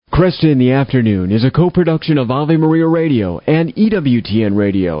Cresta in the Afternoon is a co-production of Ave Maria Radio and EWTN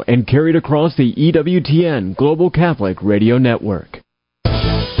Radio and carried across the EWTN Global Catholic Radio Network.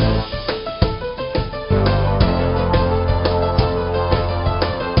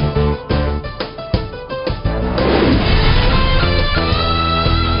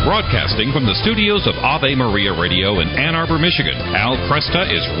 Broadcasting from the studios of Ave Maria Radio in Ann Arbor, Michigan, Al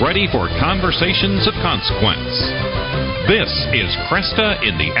Cresta is ready for Conversations of Consequence. This is Cresta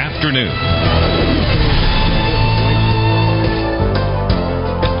in the Afternoon.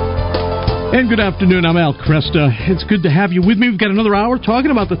 And good afternoon, I'm Al Cresta. It's good to have you with me. We've got another hour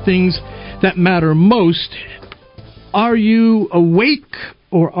talking about the things that matter most. Are you awake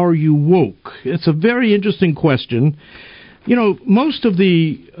or are you woke? It's a very interesting question. You know, most of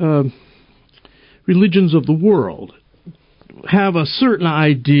the religions of the world have a certain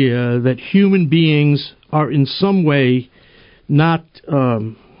idea that human beings are in some way not,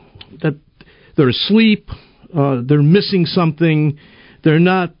 that they're asleep, they're missing something, they're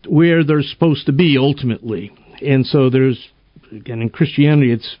not where they're supposed to be ultimately. And so there's, again, in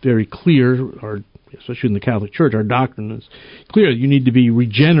Christianity it's very clear, or especially in the Catholic Church, our doctrine is clear. You need to be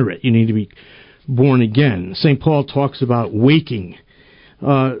regenerate, you need to be born again. St. Paul talks about waking.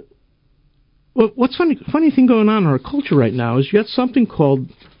 What's funny thing going on in our culture right now is you got something called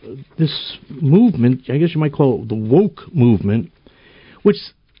this movement, I guess you might call it the woke movement, which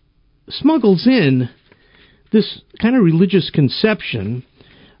smuggles in this kind of religious conception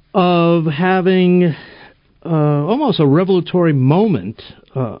of having almost a revelatory moment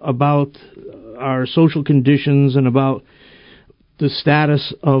about our social conditions and about the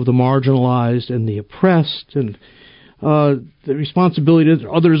status of the marginalized and the oppressed and the responsibility that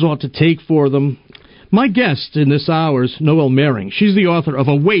others ought to take for them. My guest in this hour is Noelle Mering. She's the author of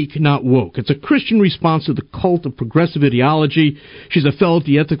Awake, Not Woke. It's a Christian response to the cult of progressive ideology. She's a fellow at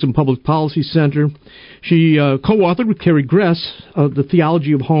the Ethics and Public Policy Center. She co-authored with Carrie Gress The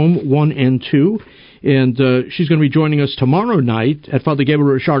Theology of Home 1 and 2. And she's going to be joining us tomorrow night at Father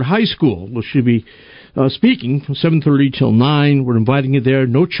Gabriel Richard High School, where she'll be speaking from 7:30 till 9. We're inviting you there,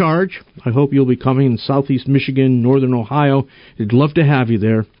 no charge. I hope you'll be coming in Southeast Michigan, Northern Ohio. We'd love to have you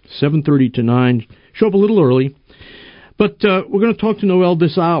there, 7:30 to 9. Show up a little early. But we're going to talk to Noelle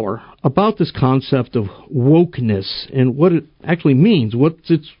this hour about this concept of wokeness and what it actually means. What's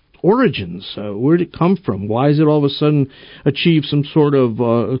its origins? Where did it come from? Why has it all of a sudden achieved some sort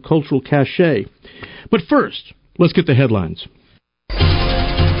of cultural cachet? But first, let's get the headlines.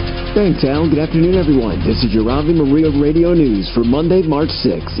 Thanks, Al. Good afternoon, everyone. This is your Ave Maria Radio News for Monday, March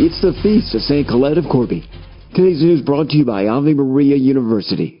 6th. It's the Feast of St. Colette of Corby. Today's news brought to you by Ave Maria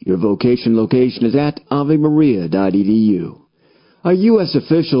University. Your vocation location is at avemaria.edu. A U.S.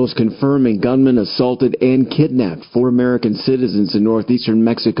 official is confirming gunmen assaulted and kidnapped 4 American citizens in northeastern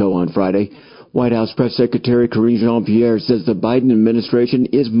Mexico on Friday. White House Press Secretary Karine Jean-Pierre says the Biden administration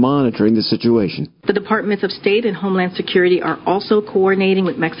is monitoring the situation. The Departments of State and Homeland Security are also coordinating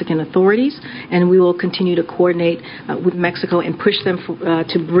with Mexican authorities, and we will continue to coordinate with Mexico and push them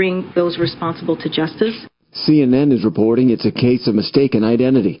to bring those responsible to justice. CNN is reporting it's a case of mistaken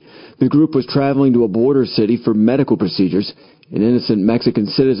identity. The group was traveling to a border city for medical procedures. An innocent Mexican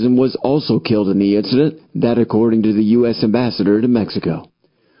citizen was also killed in the incident, that according to the U.S. ambassador to Mexico.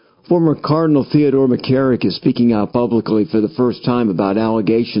 Former Cardinal Theodore McCarrick is speaking out publicly for the first time about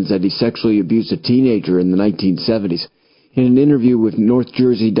allegations that he sexually abused a teenager in the 1970s. In an interview with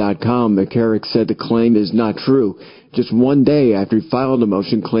NorthJersey.com, McCarrick said the claim is not true, just one day after he filed a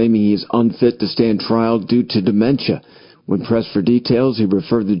motion claiming he is unfit to stand trial due to dementia. When pressed for details, he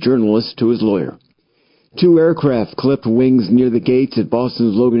referred the journalist to his lawyer. 2 aircraft clipped wings near the gates at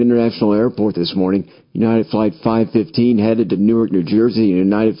Boston's Logan International Airport this morning. United Flight 515 headed to Newark, New Jersey, and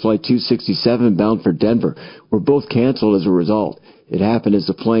United Flight 267 bound for Denver were both canceled as a result. It happened as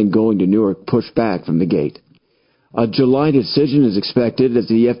the plane going to Newark pushed back from the gate. A July decision is expected as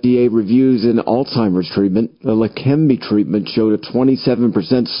the FDA reviews an Alzheimer's treatment. The Leqembi treatment showed a 27%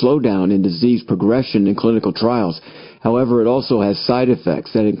 slowdown in disease progression in clinical trials. However, it also has side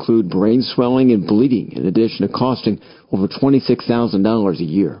effects that include brain swelling and bleeding, in addition to costing over $26,000 a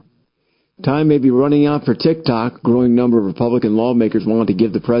year. Time may be running out for TikTok. A growing number of Republican lawmakers want to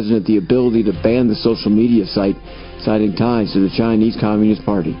give the president the ability to ban the social media site, citing ties to the Chinese Communist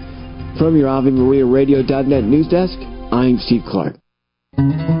Party. From your AveMariaRadio.net news desk, I'm Steve Clark.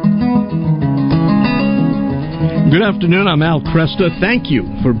 Good afternoon, I'm Al Cresta. Thank you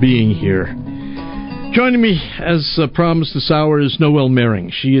for being here. Joining me, as promised this hour, is Noelle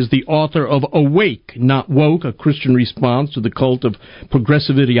Mering. She is the author of Awake, Not Woke, a Christian response to the cult of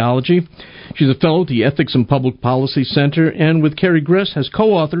progressive ideology. She's a fellow at the Ethics and Public Policy Center, and with Carrie Gress has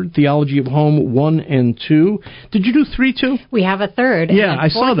co-authored Theology of Home 1 and 2. Did you do 3 too? We have a third. Yeah, and I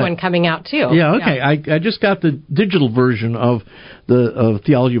saw that one coming out too. Yeah, okay. Yeah. I just got the digital version of the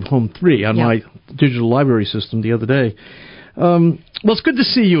Theology of Home 3 on my digital library system the other day. Well, it's good to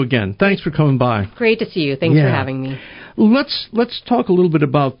see you again. Thanks for coming by. Great to see you. Thanks for having me. Let's talk a little bit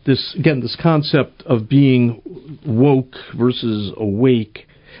about this, again, this concept of being woke versus awake.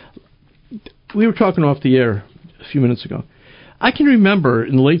 We were talking off the air a few minutes ago. I can remember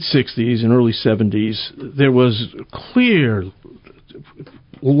in the late 60s and early 70s, there was clear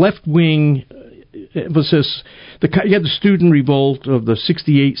left-wing emphasis. You had the student revolt of the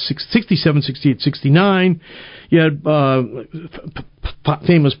 67, 68, 69. You had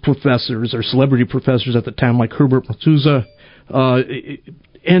famous professors or celebrity professors at the time like Herbert Marcuse.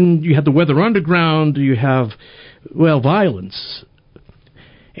 And you had the Weather Underground. You have, violence.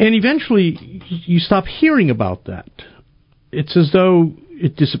 And eventually you stop hearing about that. It's as though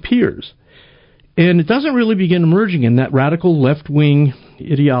it disappears. And it doesn't really begin emerging in that radical left-wing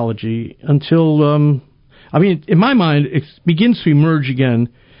ideology until, in my mind, it begins to emerge again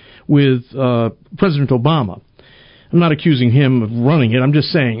with President Obama. I'm not accusing him of running it. I'm just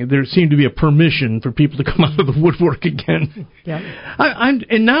saying there seemed to be a permission for people to come out of the woodwork again. Yeah.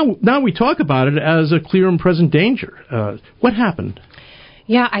 And now we talk about it as a clear and present danger. What happened?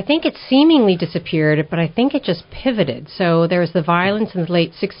 Yeah, I think it seemingly disappeared, but I think it just pivoted. So there was the violence in the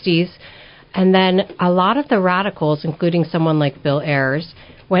late 60s, and then a lot of the radicals, including someone like Bill Ayers,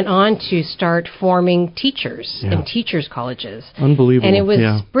 went on to start forming teachers in teachers' colleges. Unbelievable. And it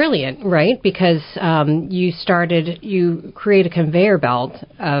was brilliant, right? Because you create a conveyor belt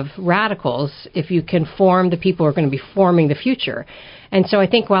of radicals if you can form the people who are going to be forming the future. And so I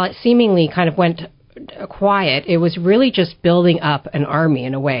think while it seemingly kind of went quiet, it was really just building up an army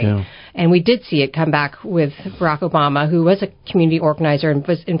in a way. Yeah. And we did see it come back with Barack Obama, who was a community organizer and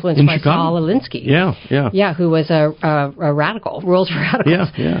was influenced by Saul Alinsky. Yeah, who was a radical, rules for radicals.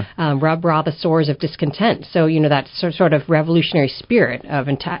 Rub the sores of discontent. So, that sort of revolutionary spirit of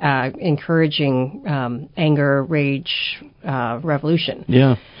encouraging anger, rage, revolution.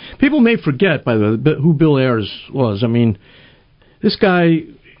 Yeah. People may forget, by the way, who Bill Ayers was. I mean, this guy...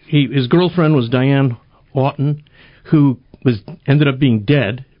 his girlfriend was Diane Oughton, who ended up being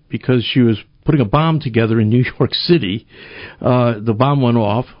dead because she was putting a bomb together in New York City. The bomb went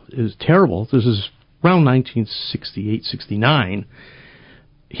off. It was terrible. This is around 1968, 69.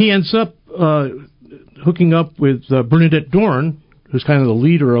 He ends up hooking up with Bernadette Dorn, who's kind of the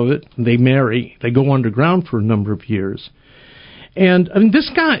leader of it. They marry. They go underground for a number of years. And this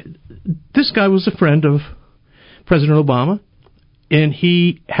guy was a friend of President Obama. And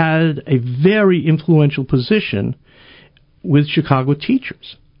he had a very influential position with Chicago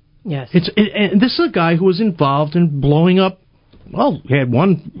teachers. Yes. And this is a guy who was involved in blowing up, he had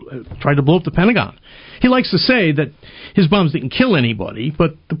one, tried to blow up the Pentagon. He likes to say that his bombs didn't kill anybody,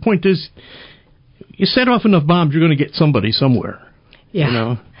 but the point is, you set off enough bombs, you're going to get somebody somewhere.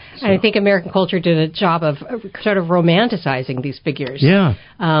 Yeah. And I think American culture did a job of sort of romanticizing these figures. Yeah.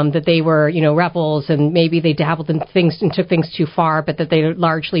 That they were, rebels, and maybe they dabbled in things and took things too far, but that they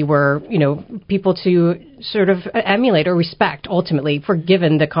largely were, people to sort of emulate or respect, ultimately,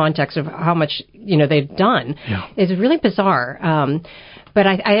 given the context of how much, they've done. Yeah. It's really bizarre. But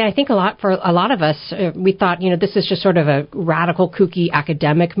I think for a lot of us, we thought, this is just sort of a radical, kooky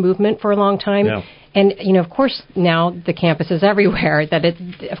academic movement for a long time. Yeah. And, of course, now the campus is everywhere, that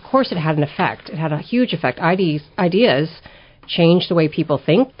of course it had an effect. It had a huge effect. Ideas change the way people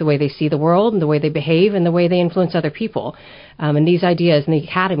think, the way they see the world, and the way they behave, and the way they influence other people. And these ideas in the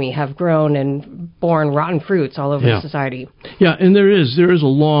academy have grown and borne rotten fruits all over society. Yeah, and there is a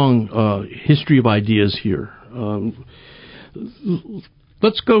long history of ideas here.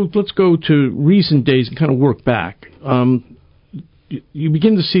 Let's go to recent days and kind of work back. You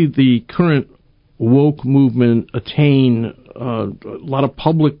begin to see the current woke movement attain a lot of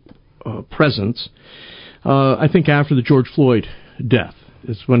public presence. I think after the George Floyd death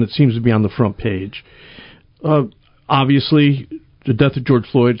is when it seems to be on the front page. Obviously, the death of George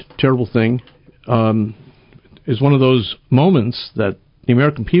Floyd, terrible thing, is one of those moments that the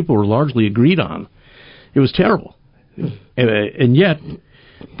American people were largely agreed on. It was terrible. And yet,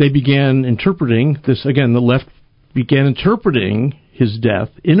 they began interpreting this, again, the left began interpreting his death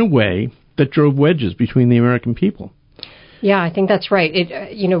in a way that drove wedges between the American people. Yeah, I think that's right.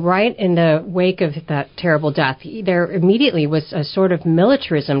 Right in the wake of that terrible death, there immediately was a sort of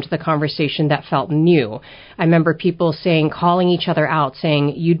militarism to the conversation that felt new. I remember people calling each other out,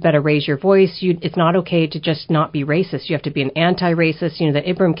 saying, you'd better raise your voice. It's not okay to just not be racist. You have to be an anti-racist. That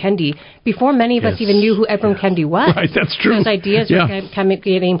Ibram Kendi, before many of us even knew who Ibram Kendi was. Right, that's true. Those ideas were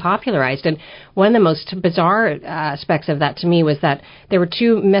getting popularized. And one of the most bizarre aspects of that to me was that there were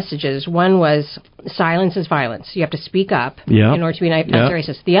two messages. One was silence is violence. You have to speak up in order to be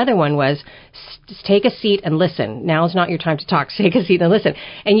anti-racist. The other one was take a seat and listen. Now is not your time to talk. Take a seat and listen.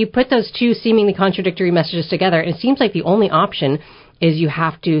 And you put those two seemingly contradictory messages together, and it seems like the only option is you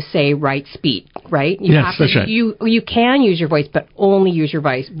have to say right speak, right? That's right. You can use your voice, but only use your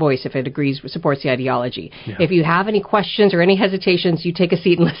voice if it supports the ideology. Yeah. If you have any questions or any hesitations, you take a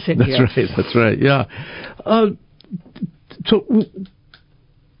seat and listen. That's right, yeah. So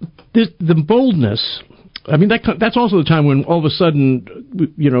the boldness, I mean, that's also the time when all of a sudden,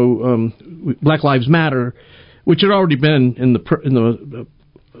 Black Lives Matter, which had already been in the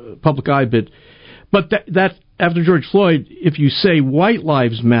public eye bit, but that after George Floyd, if you say white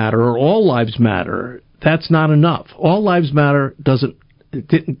lives matter or all lives matter, that's not enough. All lives matter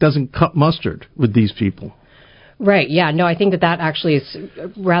doesn't cut mustard with these people. Right, yeah. No, I think that actually is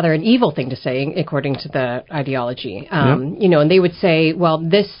rather an evil thing to say, according to the ideology. And they would say, well,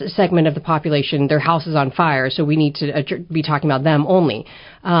 this segment of the population, their house is on fire, so we need to be talking about them only.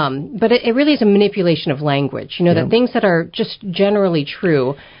 But it really is a manipulation of language. That things that are just generally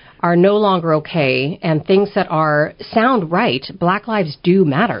true are no longer okay, and things that sound right, Black lives do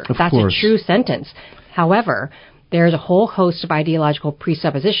matter. That's a true sentence. However, there's a whole host of ideological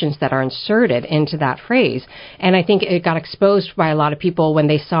presuppositions that are inserted into that phrase. And I think it got exposed by a lot of people when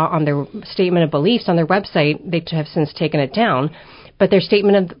they saw on their statement of beliefs on their website. They have since taken it down. But their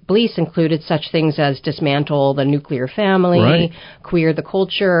statement of beliefs included such things as dismantle the nuclear family, queer the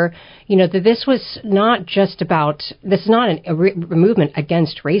culture. That this was not just about, this is not a movement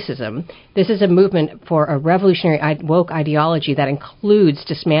against racism. This is a movement for a revolutionary woke ideology that includes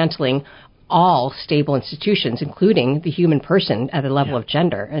dismantling all stable institutions, including the human person at the level of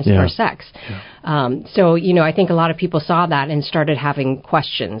gender or sex. So, I think a lot of people saw that and started having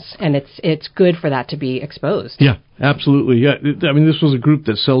questions, and it's good for that to be exposed. Yeah, absolutely. Yeah, I mean, this was a group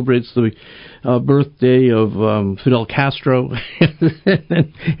that celebrates the birthday of Fidel Castro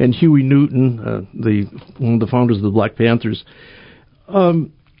and Huey Newton, one of the founders of the Black Panthers.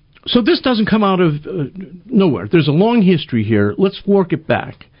 So this doesn't come out of nowhere. There's a long history here. Let's work it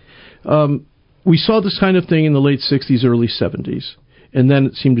back. We saw this kind of thing in the late 60s, early 70s, and then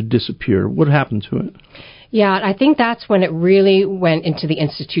it seemed to disappear. What happened to it? Yeah, I think that's when it really went into the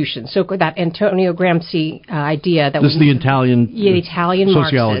institutions. So that Antonio Gramsci idea that this is the Italian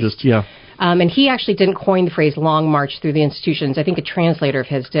sociologist, Marxist. And he actually didn't coin the phrase long march through the institutions. I think a translator of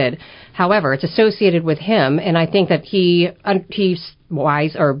his did. However, it's associated with him, and I think that he's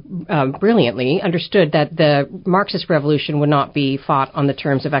brilliantly understood that the Marxist revolution would not be fought on the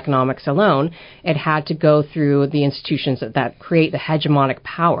terms of economics alone. It had to go through the institutions that create the hegemonic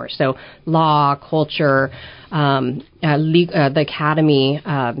power. So law, culture, the academy,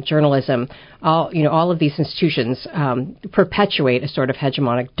 journalism, all of these institutions perpetuate a sort of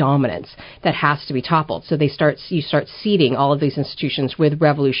hegemonic dominance that has to be toppled. So you start seeding all of these institutions with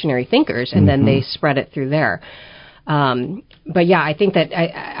revolutionary thinkers, and then they spread it through there. But yeah, I think that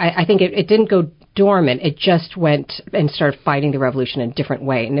I think it didn't go dormant. It just went and started fighting the revolution in a different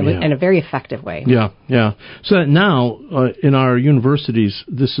way, and it was in a very effective way. Yeah. So that now in our universities,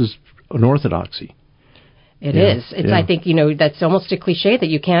 this is an orthodoxy. It is. I think, that's almost a cliche that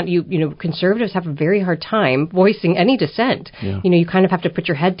you can't, conservatives have a very hard time voicing any dissent. Yeah. You kind of have to put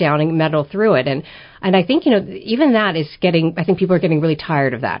your head down and meddle through it. And I think, even that is I think people are getting really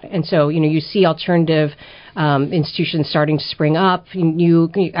tired of that. And so, you see alternative institutions starting to spring up, new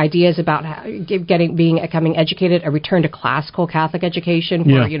ideas about becoming educated, a return to classical Catholic education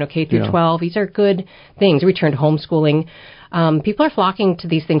for, K through 12. These are good things. A return to homeschooling. People are flocking to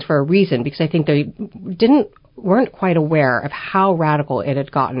these things for a reason, because I think they weren't quite aware of how radical it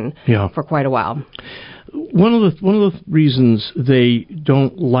had gotten for quite a while. One of the reasons they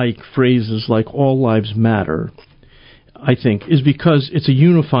don't like phrases like "all lives matter," I think, is because it's a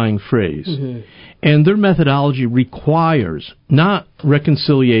unifying phrase, and their methodology requires not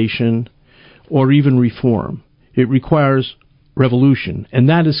reconciliation or even reform. It requires revolution, and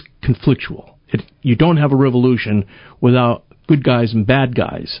that is conflictual. You don't have a revolution without good guys and bad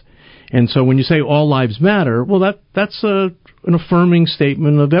guys. And so when you say all lives matter, well, that's an affirming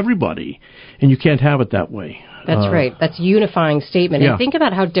statement of everybody, and you can't have it that way. That's right. That's a unifying statement. Yeah. And think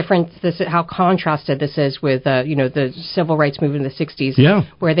about how different this is, how contrasted this is with, the civil rights movement in the 60s,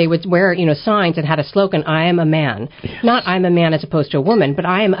 where they would wear, signs and had a slogan, I am a man. Yes. Not I'm a man as opposed to a woman, but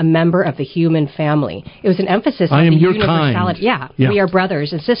I am a member of the human family. It was an emphasis on the universality. Yeah, we are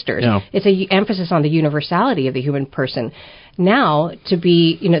brothers and sisters. Yeah. It's an emphasis on the universality of the human person. Now, to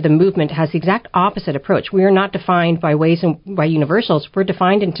be, the movement has the exact opposite approach. We are not defined by by universals. We're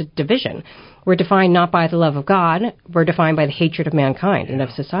defined into division. We're defined not by the love of God. We're defined by the hatred of mankind and of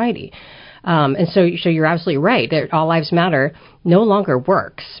society. And so you're absolutely right that All Lives Matter no longer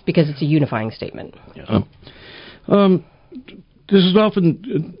works because it's a unifying statement. Yeah. This is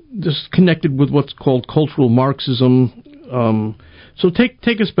often connected with what's called cultural Marxism. So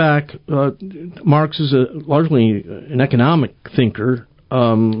take us back. Marx is largely an economic thinker,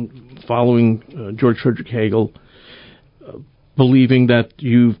 following George Friedrich Hegel, believing that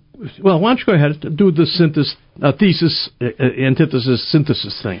why don't you go ahead and do the antithesis,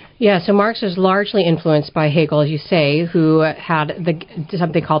 synthesis thing? Yeah, so Marx was largely influenced by Hegel, as you say, who had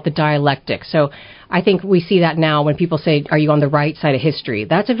something called the dialectic. So I think we see that now when people say, are you on the right side of history?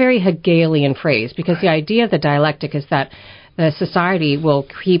 That's a very Hegelian phrase, because the idea of the dialectic is that the society will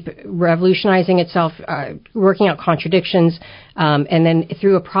keep revolutionizing itself, working out contradictions, and then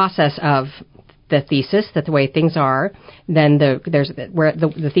through a process of the thesis, that the way things are, then the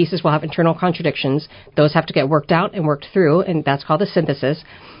thesis will have internal contradictions. Those have to get worked out and worked through, and that's called the synthesis.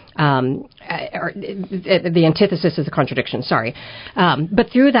 Or the antithesis is the contradiction, sorry. But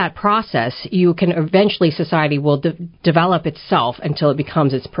through that process, you can eventually, society will develop itself until it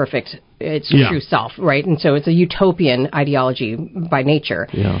becomes its true self, right? And so it's a utopian ideology by nature.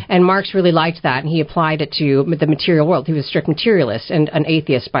 Yeah. And Marx really liked that, and he applied it to the material world. He was a strict materialist and an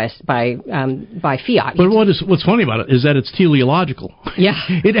atheist by fiat. But what's funny about it is that it's teleological. Yeah.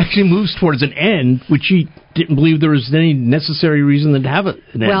 It actually moves towards an end, which he didn't believe there was any necessary reason to have it.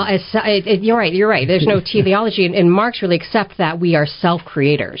 Well, you're right. There's no teleology, and Marx really accepts that we are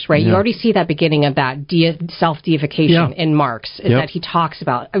self-creators, right? Yeah. You already see that beginning of that self-deification in Marx, is that he talks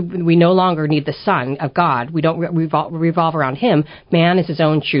about we no longer need the Son of God. We don't revolve around him. Man is his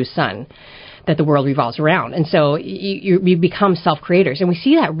own true son that the world revolves around. And so you become self-creators. And we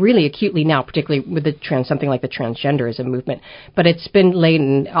see that really acutely now, particularly with something like the transgenderism movement. But it's been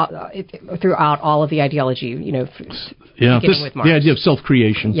laden throughout all of the ideology, beginning with Marx. The idea of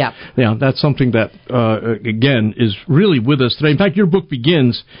self-creation. Yeah. Yeah, that's something that, again, is really with us today. In fact, your book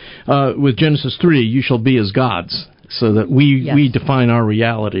begins with Genesis 3, you shall be as gods. So that we define our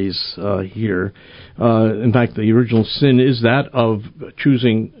realities here. In fact, the original sin is that of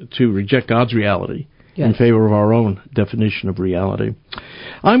choosing to reject God's reality in favor of our own definition of reality.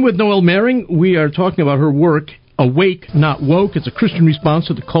 I'm with Noelle Mering. We are talking about her work, Awake, Not Woke. It's a Christian response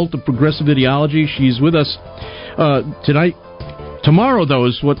to the cult of progressive ideology. She's with us tonight. Tomorrow, though,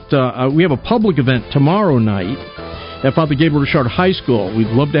 is we have a public event tomorrow night at Father Gabriel Richard High School. We'd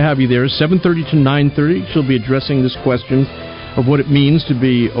love to have you there, 7:30 to 9:30. She'll be addressing this question of what it means to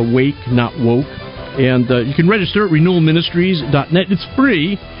be awake, not woke. And you can register at renewalministries.net. It's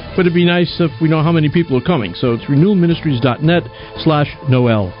free, but it'd be nice if we know how many people are coming. So it's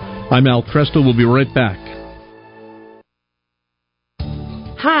renewalministries.net/Noel. I'm Al Kresta. We'll be right back.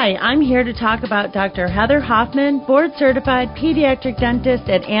 Hi, I'm here to talk about Dr. Heather Hoffman, board-certified pediatric dentist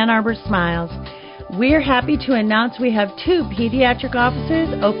at Ann Arbor Smiles. We're happy to announce we have 2 pediatric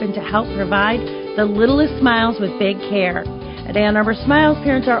offices open to help provide the littlest smiles with big care. At Ann Arbor Smiles,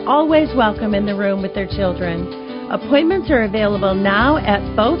 parents are always welcome in the room with their children. Appointments are available now at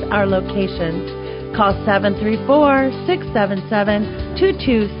both our locations. Call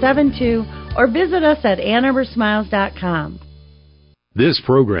 734-677-2272 or visit us at AnnArborSmiles.com. This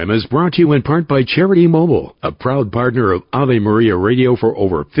program is brought to you in part by Charity Mobile, a proud partner of Ave Maria Radio for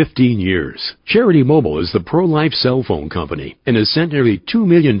over 15 years. Charity Mobile is the pro-life cell phone company and has sent nearly $2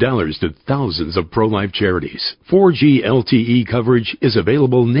 million to thousands of pro-life charities. 4G LTE coverage is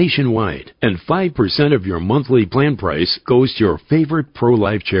available nationwide, and 5% of your monthly plan price goes to your favorite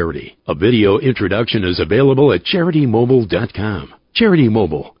pro-life charity. A video introduction is available at CharityMobile.com. Charity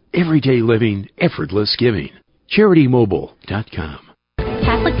Mobile, everyday living, effortless giving. CharityMobile.com.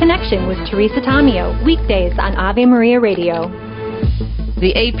 Catholic Connection with Teresa Tomeo, weekdays on Ave Maria Radio.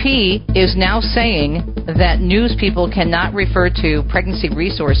 The AP is now saying that news people cannot refer to pregnancy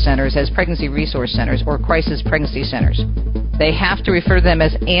resource centers as pregnancy resource centers or crisis pregnancy centers. They have to refer to them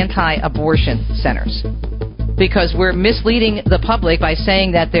as anti-abortion centers because we're misleading the public by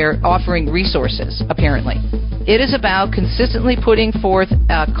saying that they're offering resources, apparently. It is about consistently putting forth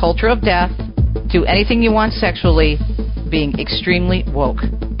a culture of death, do anything you want sexually, being extremely woke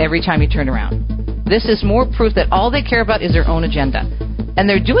every time you turn around. This is more proof that all they care about is their own agenda. And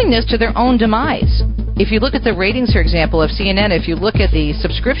they're doing this to their own demise. If you look at the ratings, for example, of CNN, if you look at the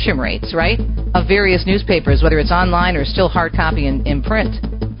subscription rates, right, of various newspapers, whether it's online or still hard copy in print,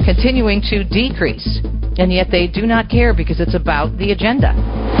 continuing to decrease. And yet they do not care because it's about the agenda.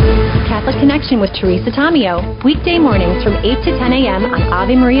 Catholic Connection with Teresa Tomeo, weekday mornings from 8 to 10 a.m. on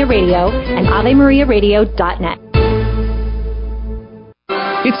Ave Maria Radio and AveMariaRadio.net.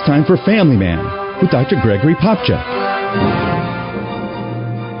 It's time for Family Man with Dr. Gregory Popcak.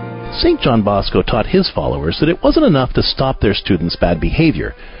 St. John Bosco taught his followers that it wasn't enough to stop their students' bad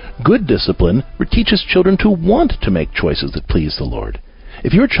behavior. Good discipline teaches children to want to make choices that please the Lord.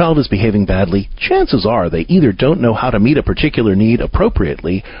 If your child is behaving badly, chances are they either don't know how to meet a particular need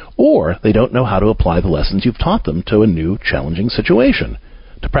appropriately, or they don't know how to apply the lessons you've taught them to a new, challenging situation.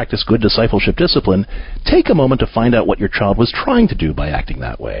 To practice good discipleship discipline, take a moment to find out what your child was trying to do by acting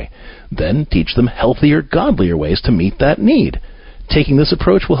that way. Then teach them healthier, godlier ways to meet that need. Taking this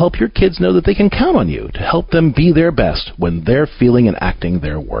approach will help your kids know that they can count on you to help them be their best when they're feeling and acting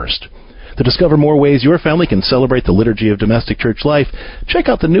their worst. To discover more ways your family can celebrate the liturgy of domestic church life, check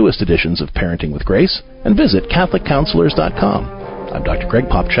out the newest editions of Parenting with Grace and visit CatholicCounselors.com. I'm Dr. Greg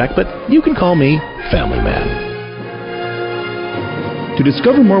Popcak, but you can call me Family Man. To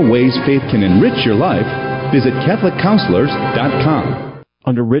discover more ways faith can enrich your life, visit CatholicCounselors.com.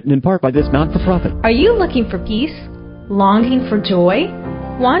 Underwritten in part by this not-for-profit. Are you looking for peace? Longing for joy?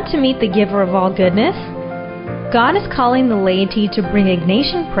 Want to meet the giver of all goodness? God is calling the laity to bring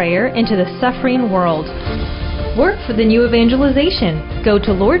Ignatian prayer into the suffering world. Work for the new evangelization. Go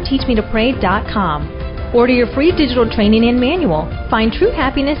to LordTeachMeToPray.com. Order your free digital training and manual. Find true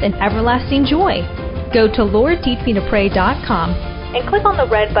happiness and everlasting joy. Go to LordTeachMeToPray.com and click on the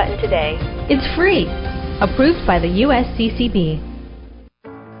red button today. It's free. Approved by the USCCB.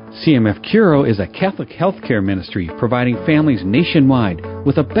 CMF Curo is a Catholic healthcare ministry providing families nationwide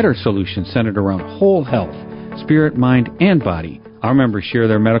with a better solution centered around whole health, spirit, mind, and body. Our members share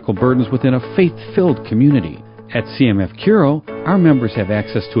their medical burdens within a faith-filled community. At CMF Curo, our members have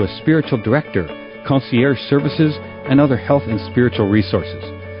access to a spiritual director, concierge services, and other health and spiritual resources.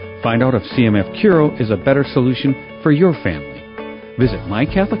 Find out if CMF Curo is a better solution for your family. Visit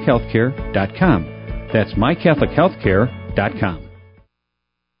mycatholichealthcare.com. That's mycatholichealthcare.com.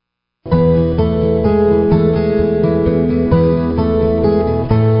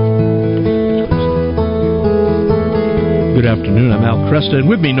 Good afternoon, I'm Al Cresta, and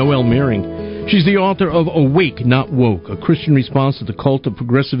with me, Noelle Mehring. She's the author of Awake, Not Woke, A Christian Response to the Cult of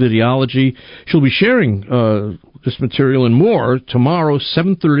Progressive Ideology. She'll be sharing this material and more tomorrow,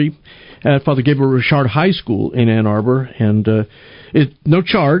 7:30, at Father Gabriel Richard High School in Ann Arbor, and it's no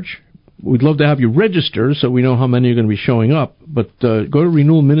charge. We'd love to have you register so we know how many are going to be showing up, but go to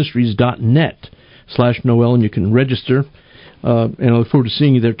renewalministries.net/Noelle and you can register, and I look forward to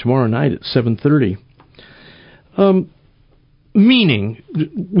seeing you there tomorrow night at 7:30. Meaning,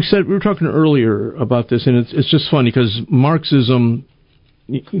 we were talking earlier about this, and it's just funny because Marxism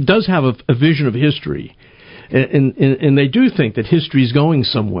does have a vision of history, and they do think that history is going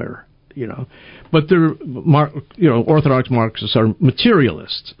somewhere, But they're, Orthodox Marxists are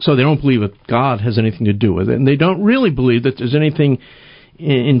materialists, so they don't believe that God has anything to do with it, and they don't really believe that there's anything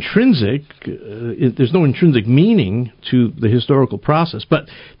intrinsic. There's no intrinsic meaning to the historical process, but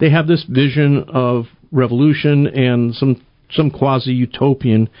they have this vision of revolution and some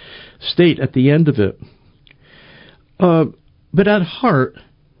quasi-utopian state at the end of it. But at heart,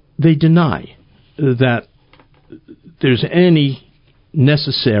 they deny that there's any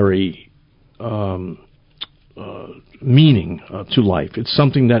necessary meaning to life. It's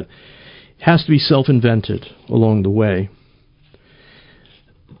something that has to be self-invented along the way.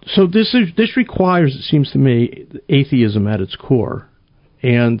 So this requires, it seems to me, atheism at its core.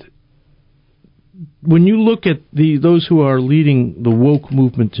 And when you look at those who are leading the woke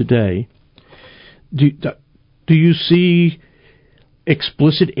movement today, do you see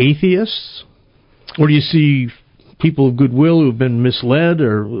explicit atheists, or do you see people of goodwill who have been misled,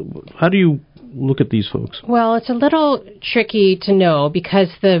 or how do you look at these folks? Well, it's a little tricky to know because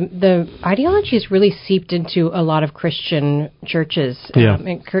the ideology is really seeped into a lot of Christian churches,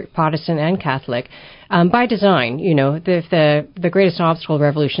 Protestant and Catholic. By design, the greatest obstacle of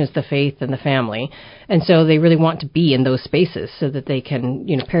revolution is the faith and the family, and so they really want to be in those spaces so that they can,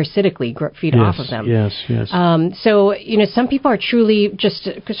 parasitically feed off of them. Yes. So, some people are truly just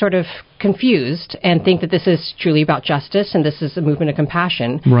sort of confused and think that this is truly about justice and this is a movement of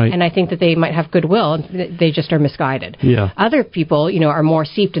compassion. Right. And I think that they might have goodwill, and they just are misguided. Yeah. Other people, are more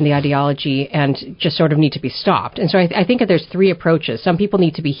steeped in the ideology and just sort of need to be stopped. And so I think that there's three approaches. Some people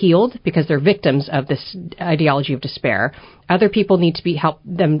need to be healed because they're victims of this ideology of despair. Other people need to help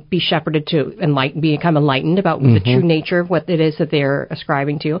them be shepherded to become enlightened about the true nature of what it is that they're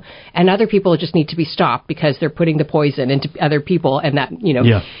ascribing to. And other people just need to be stopped because they're putting the poison into other people, and that,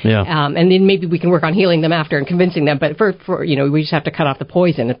 and then maybe we can work on healing them after and convincing them. But for we just have to cut off the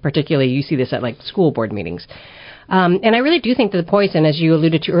poison. And particularly, you see this at school board meetings. And I really do think that the poison, as you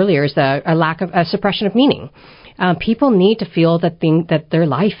alluded to earlier, is a suppression of meaning. People need to feel that their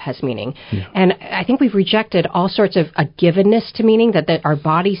life has meaning. Yeah. And I think we've rejected all sorts of a givenness to meaning, that our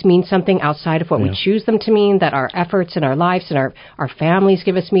bodies mean something outside of what we choose them to mean, that our efforts in our lives and our families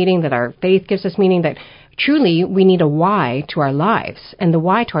give us meaning, that our faith gives us meaning, that truly we need a why to our lives. And the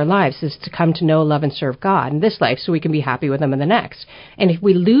why to our lives is to come to know, love, and serve God in this life so we can be happy with Him in the next. And if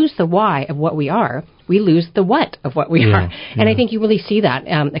we lose the why of what we are, we lose the what of what we are. And I think you really see that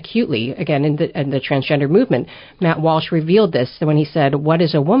acutely, again, in the transgender movement. Matt Walsh revealed this when he said, "What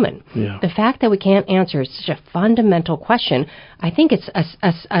is a woman?" Yeah. The fact that we can't answer such a fundamental question, I think it's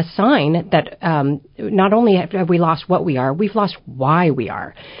a sign that not only have we lost what we are, we've lost why we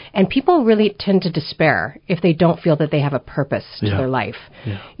are. And people really tend to despair if they don't feel that they have a purpose to their life.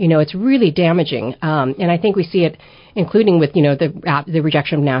 Yeah. It's really damaging. And I think we see it including with, the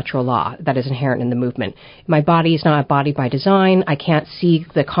rejection of natural law that is inherent in the movement. My body is not a body by design. I can't see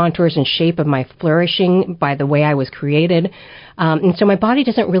the contours and shape of my flourishing by the way I was created. And so my body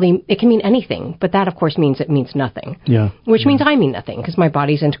it can mean anything, but that, of course, means it means nothing. Yeah. Which means I mean nothing, because my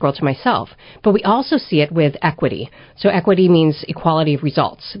body is integral to myself. But we also see it with equity. So equity means equality of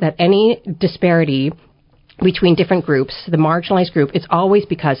results, that any disparity between different groups, the marginalized group, it's always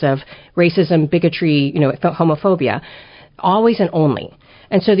because of racism, bigotry, homophobia, always and only.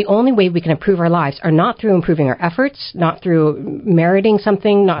 And so the only way we can improve our lives are not through improving our efforts, not through meriting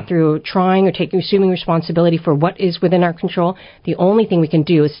something, not through trying or assuming responsibility for what is within our control. The only thing we can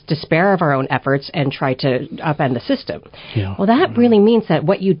do is despair of our own efforts and try to upend the system. Yeah. Well, that really means that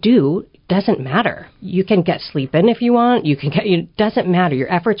what you do doesn't matter. You can get sleep in if you want. It doesn't matter.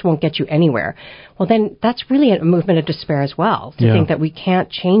 Your efforts won't get you anywhere. Well, then that's really a movement of despair as well, to think that we can't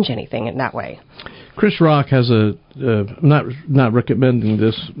change anything in that way. Chris Rock has I'm not recommending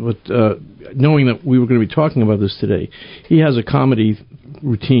this, but knowing that we were going to be talking about this today, he has a comedy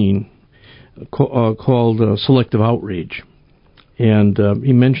routine called Selective Outrage. And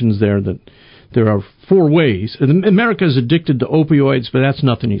he mentions there that there are 4 ways. America is addicted to opioids, but that's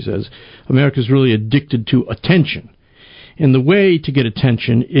nothing, he says. America is really addicted to attention. And the way to get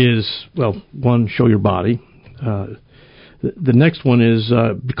attention is, 1, show your body. The next one is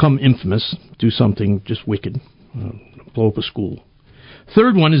become infamous, do something just wicked, blow up a school.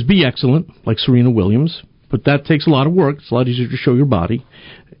 Third one is be excellent, like Serena Williams, but that takes a lot of work. It's a lot easier to show your body.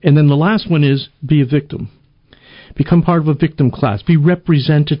 And then the last one is be a victim. Become part of a victim class. Be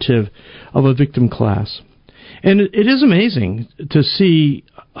representative of a victim class. And it is amazing to see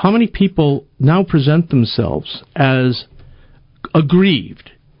how many people now present themselves as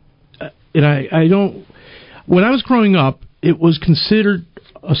aggrieved. And I don't... When I was growing up, it was considered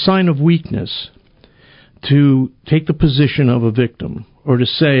a sign of weakness to take the position of a victim, or to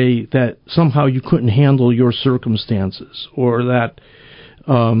say that somehow you couldn't handle your circumstances, or that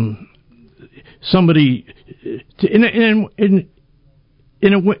somebody...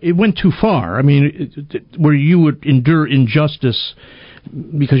 it went too far. I mean, where you would endure injustice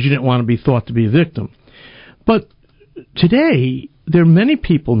because you didn't want to be thought to be a victim. But today, there are many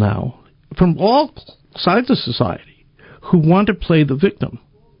people now from all sides of society who want to play the victim.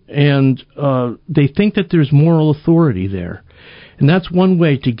 And they think that there's moral authority there. And that's one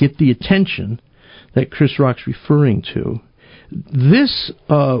way to get the attention that Chris Rock's referring to. This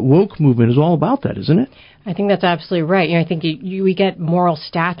woke movement is all about that, isn't it? I think that's absolutely right. I think we get moral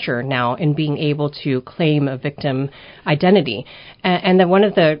stature now in being able to claim a victim identity, and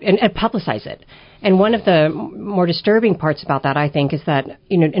that and publicize it. And one of the more disturbing parts about that, I think, is that,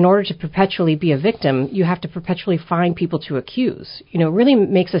 in order to perpetually be a victim, you have to perpetually find people to accuse. It really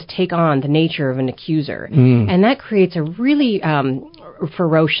makes us take on the nature of an accuser. And that creates a really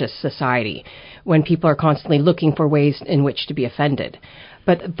ferocious society when people are constantly looking for ways in which to be offended.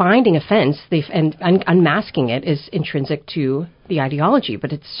 But finding offense and unmasking it is intrinsic to the ideology,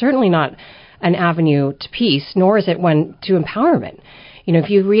 but it's certainly not an avenue to peace, nor is it one to empowerment. You know,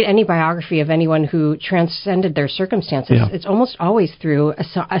 if you read any biography of anyone who transcended their circumstances, it's almost always through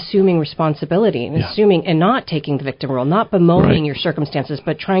assuming responsibility and assuming and not taking the victim role, not bemoaning your circumstances,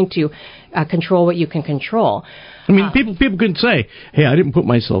 but trying to control what you can control. I mean, people can say, "Hey, I didn't put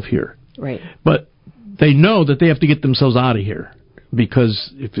myself here," right? But they know that they have to get themselves out of here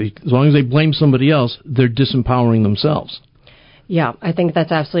because as long as they blame somebody else, they're disempowering themselves. Yeah, I think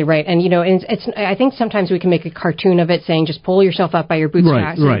that's absolutely right. And, you know, I think sometimes we can make a cartoon of it saying just pull yourself up by your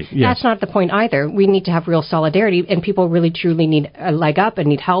bootstraps. Right, yes. That's not the point either. We need to have real solidarity, and people really truly need a leg up and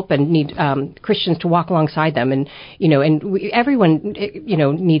need help and need Christians to walk alongside them. And, you know, everyone, you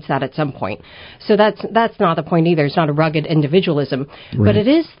know, needs that at some point. So that's not the point either. It's not a rugged individualism. Right. But it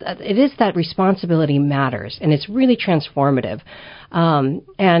is that responsibility matters, and it's really transformative.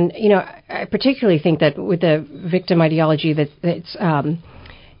 And, you know, I particularly think that with the victim ideology that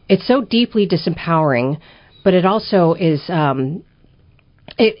it's so deeply disempowering, but it also is,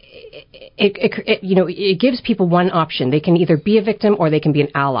 it gives people one option. They can either be a victim or they can be an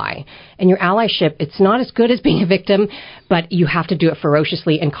ally. And your allyship, it's not as good as being a victim, but you have to do it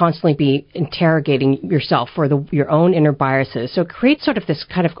ferociously and constantly be interrogating yourself for your own inner biases. So it creates sort of this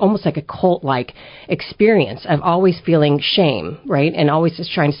kind of almost like a cult-like experience of always feeling shame, right? And always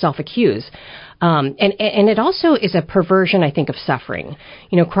just trying to self-accuse. And it also is a perversion, I think, of suffering.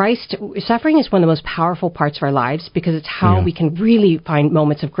 You know, suffering is one of the most powerful parts of our lives because it's how we can really find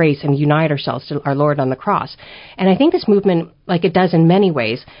moments of grace and unite ourselves to our Lord on the cross. And I think this movement, like it does in many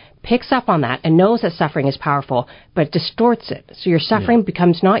ways, picks up on that and knows that suffering is powerful, but distorts it. So your suffering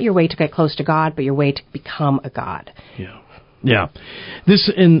becomes not your way to get close to God, but your way to become a God. Yeah.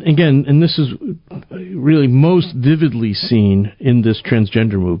 This, and this is really most vividly seen in this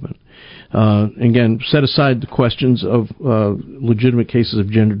transgender movement. Again, set aside the questions of legitimate cases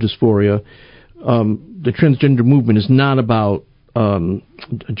of gender dysphoria. The transgender movement is not about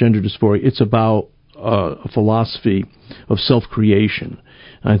gender dysphoria. It's about a philosophy of self-creation.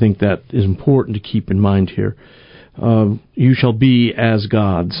 I think that is important to keep in mind here. You shall be as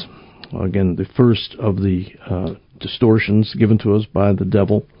gods. Again, the first of the distortions given to us by the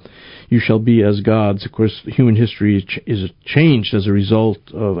devil. You shall be as gods. Of course, human history is changed as a result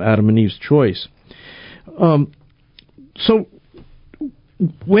of Adam and Eve's choice. So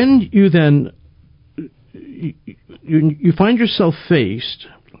when you then you find yourself faced,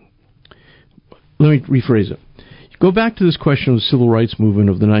 let me rephrase it. Go back to this question of the civil rights movement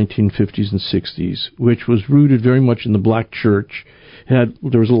of the 1950s and 60s, which was rooted very much in the black church.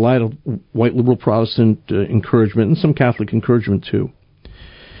 There was a lot of white liberal Protestant encouragement and some Catholic encouragement too.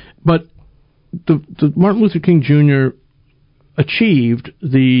 But the Martin Luther King Jr. achieved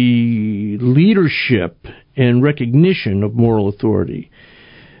the leadership and recognition of moral authority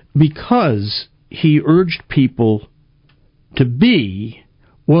because he urged people to be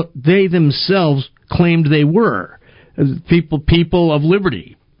what they themselves claimed they were. People of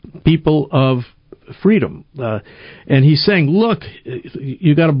liberty, people of freedom. And he's saying, look,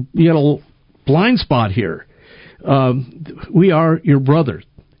 you got a blind spot here. We are your brother.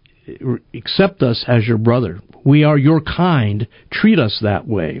 Accept us as your brother. We are your kind. Treat us that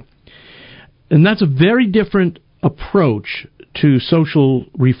way. And that's a very different approach to social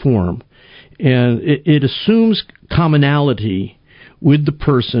reform. And it assumes commonality with the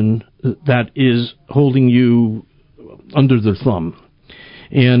person that is holding you under their thumb.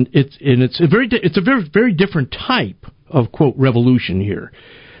 And it's a very different type of, quote, revolution here.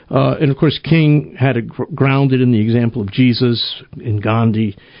 And of course, King had it grounded in the example of Jesus, in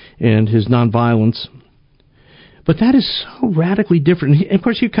Gandhi, and his nonviolence. But that is so radically different. Of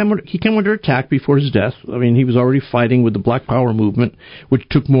course, he came under attack before his death. I mean, he was already fighting with the Black Power movement, which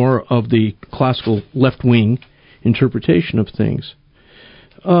took more of the classical left-wing interpretation of things.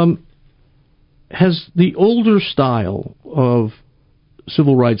 Has the older style of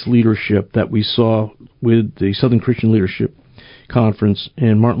civil rights leadership that we saw with the Southern Christian Leadership Conference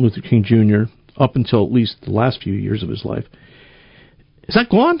and Martin Luther King Jr. up until at least the last few years of his life, is that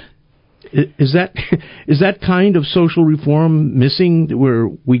gone? Is that kind of social reform missing, where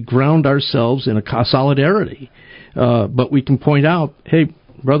we ground ourselves in a solidarity, but we can point out, hey,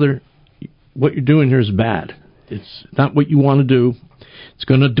 brother, what you're doing here is bad. It's not what you want to do.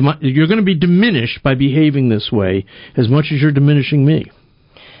 You're going to be diminished by behaving this way as much as you're diminishing me.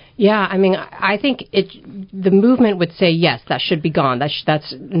 Yeah, I mean, I think the movement would say, yes, that should be gone.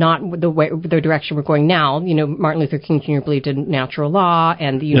 That's not the direction we're going now. You know, Martin Luther King Jr. believed in natural law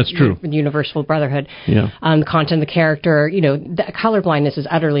and the universal brotherhood. Yeah. The content, the character, you know, colorblindness is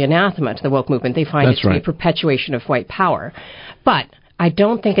utterly anathema to the woke movement. They find it to be a perpetuation of white power. But I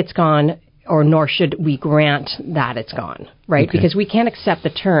don't think it's gone, or nor should we grant that it's gone, right? Okay. Because we can't accept the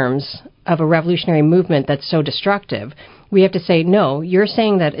terms of a revolutionary movement that's so destructive. We have to say, no, you're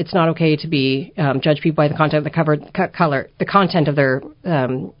saying that it's not okay to be judge people by the content of the color, the content of their,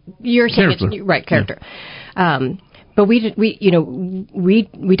 you're saying it's, character. Yeah. But we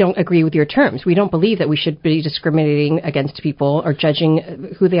don't agree with your terms. We don't believe that we should be discriminating against people or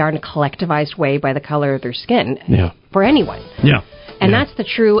judging who they are in a collectivized way by the color of their skin for anyone. Yeah. And that's the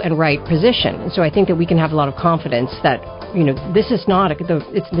true and right position. So I think that we can have a lot of confidence that, you know, this is not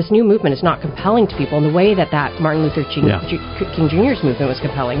this new movement is not compelling to people in the way that Martin Luther King Jr.'s movement was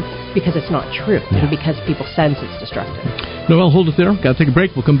compelling, because it's not true and because people sense it's destructive. Noelle, hold it there. Got to take a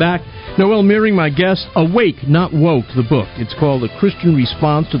break. We'll come back. Noelle Meering, my guest. Awake, Not Woke, the book. It's called A Christian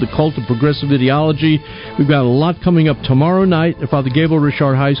Response to the Cult of Progressive Ideology. We've got a lot coming up tomorrow night at Father Gabriel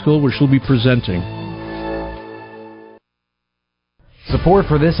Richard High School, where she'll be presenting. Support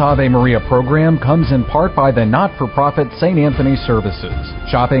for this Ave Maria program comes in part by the not-for-profit St. Anthony Services.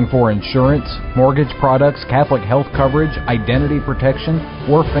 Shopping for insurance, mortgage products, Catholic health coverage, identity protection,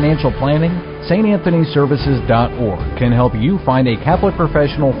 or financial planning? StAnthonyServices.org can help you find a Catholic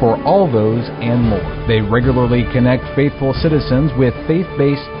professional for all those and more. They regularly connect faithful citizens with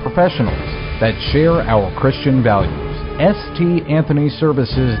faith-based professionals that share our Christian values.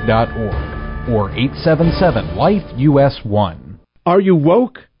 StAnthonyServices.org or 877-LIFE-US1. Are you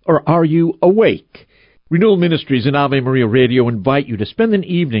woke or are you awake? Renewal Ministries and Ave Maria Radio invite you to spend an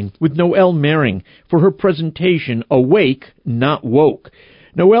evening with Noelle Meering for her presentation, Awake, Not Woke.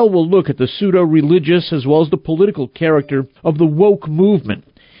 Noelle will look at the pseudo-religious as well as the political character of the woke movement.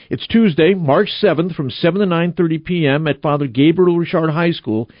 It's Tuesday, March 7th from 7 to 9:30 p.m. at Father Gabriel Richard High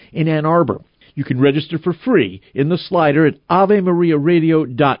School in Ann Arbor. You can register for free in the slider at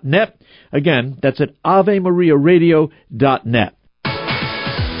AveMariaRadio.net. Again, that's at AveMariaRadio.net.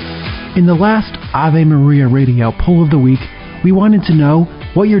 In the last Ave Maria Radio Poll of the Week, we wanted to know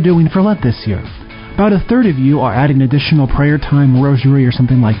what you're doing for Lent this year. About a third of you are adding additional prayer time, rosary, or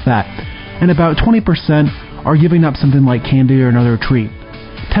something like that. And about 20% are giving up something like candy or another treat.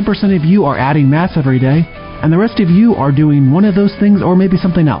 10% of you are adding Mass every day, and the rest of you are doing one of those things or maybe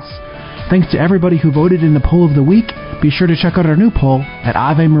something else. Thanks to everybody who voted in the Poll of the Week. Be sure to check out our new poll at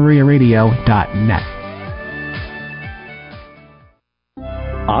AveMariaRadio.net.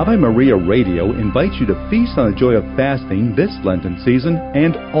 Ave Maria Radio invites you to feast on the joy of fasting this Lenten season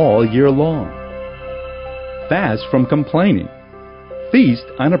and all year long. Fast from complaining. Feast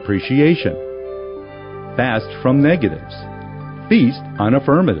on appreciation. Fast from negatives. Feast on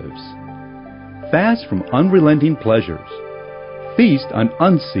affirmatives. Fast from unrelenting pleasures. Feast on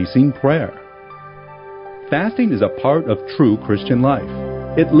unceasing prayer. Fasting is a part of true Christian life.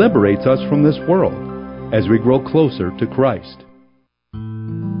 It liberates us from this world as we grow closer to Christ.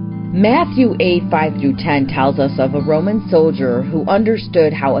 Matthew 8:5-10 tells us of a Roman soldier who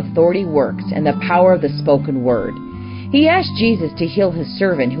understood how authority works and the power of the spoken word. He asked Jesus to heal his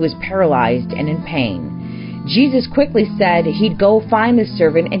servant who was paralyzed and in pain. Jesus quickly said he'd go find the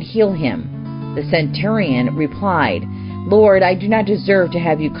servant and heal him. The centurion replied, "Lord, I do not deserve to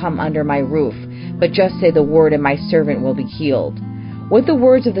have you come under my roof, but just say the word and my servant will be healed." With the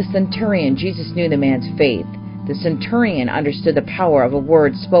words of the centurion, Jesus knew the man's faith. The centurion understood the power of a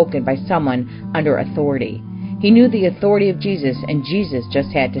word spoken by someone under authority. He knew the authority of Jesus, and Jesus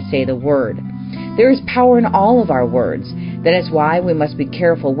just had to say the word. There is power in all of our words. That is why we must be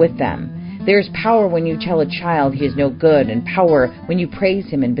careful with them. There is power when you tell a child he is no good, and power when you praise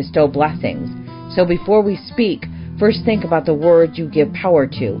him and bestow blessings. So before we speak, first think about the words you give power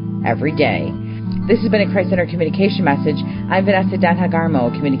to every day. This has been a Christ-Centered Communication message. I'm Vanessa Danhagarmo,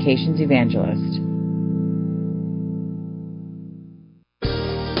 a Communications Evangelist.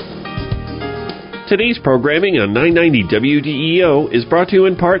 Today's programming on 990 WDEO is brought to you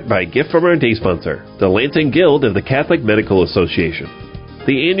in part by a gift from our day sponsor, the Lansing Guild of the Catholic Medical Association.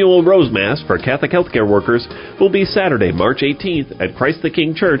 The annual Rose Mass for Catholic healthcare workers will be Saturday, March 18th at Christ the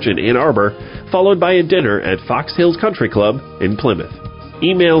King Church in Ann Arbor, followed by a dinner at Fox Hills Country Club in Plymouth.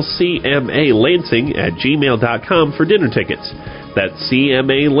 Email cmalansing@gmail.com for dinner tickets. That's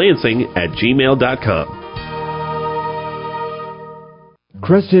cmalansing@gmail.com.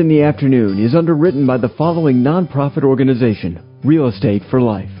 Cresta in the Afternoon is underwritten by the following nonprofit organization, Real Estate for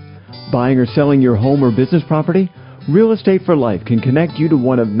Life. Buying or selling your home or business property? Real Estate for Life can connect you to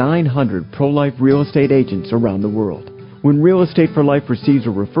one of 900 pro-life real estate agents around the world. When Real Estate for Life receives a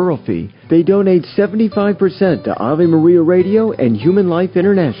referral fee, they donate 75% to Ave Maria Radio and Human Life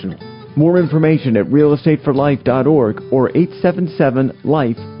International. More information at realestateforlife.org or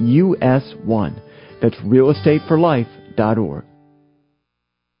 877-LIFE-US1. That's realestateforlife.org.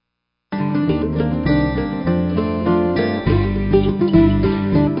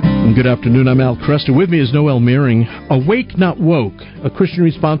 Good afternoon, I'm Al Cresta. With me is Noel Meering. Awake, Not Woke, a Christian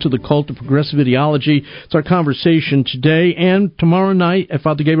response to the cult of progressive ideology. It's our conversation today and tomorrow night at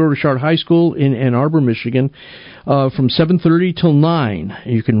Father Gabriel Richard High School in Ann Arbor, Michigan, from 7:30 till 9.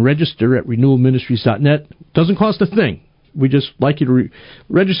 You can register at renewalministries.net. Doesn't cost a thing. We just like you to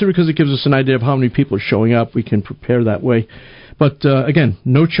register because it gives us an idea of how many people are showing up. We can prepare that way. But again,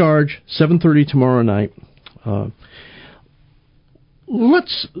 no charge, 7:30 tomorrow night.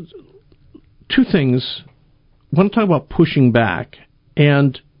 Two things. I want to talk about pushing back.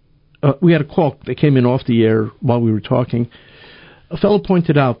 And we had a call that came in off the air while we were talking. A fellow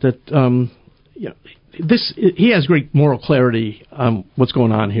pointed out that he has great moral clarity on what's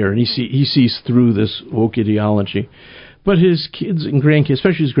going on here, and he sees through this woke ideology. But his kids and grandkids,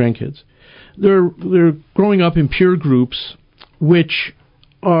 especially his grandkids, they're growing up in peer groups which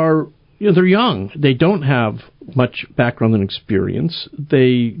are, they're young. They don't have much background and experience.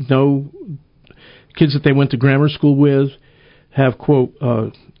 They know kids that they went to grammar school with have, quote,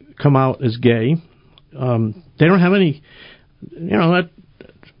 come out as gay. They don't have any, that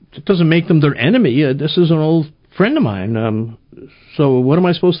doesn't make them their enemy. This is an old friend of mine. So what am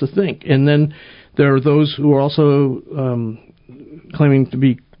I supposed to think? And then there are those who are also claiming to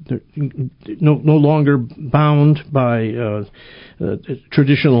be no longer bound by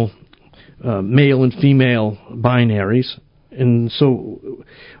traditional male and female binaries, and so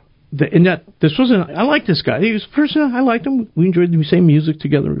this wasn't. I like this guy. He was a person I liked him. We enjoyed the same music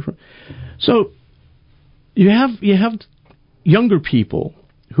together. So you have younger people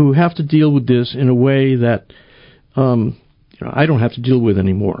who have to deal with this in a way that I don't have to deal with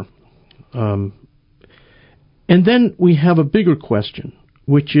anymore. And then we have a bigger question,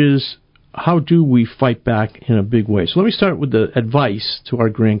 which is, how do we fight back in a big way? So let me start with the advice to our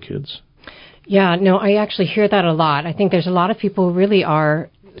grandkids. Yeah, no, I actually hear that a lot. I think there's a lot of people who really are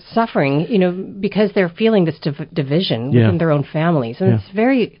suffering, because they're feeling this division within their own families. And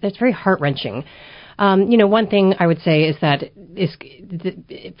that's very heart-wrenching. One thing I would say is that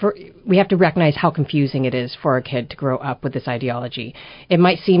we have to recognize how confusing it is for a kid to grow up with this ideology. It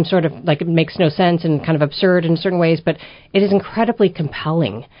might seem sort of like it makes no sense and kind of absurd in certain ways, but it is incredibly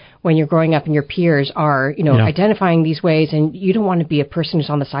compelling when you're growing up and your peers are, identifying these ways, and you don't want to be a person who's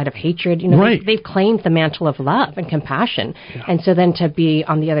on the side of hatred. They've claimed the mantle of love and compassion. Yeah. And so then to be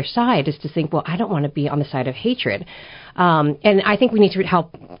on the other side is to think, well, I don't want to be on the side of hatred. And I think we need to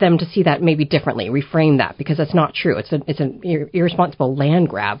help them to see that maybe differently, reframe that, because that's not true. It's an irresponsible land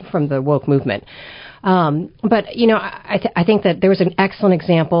grab from the woke movement. But I think that there was an excellent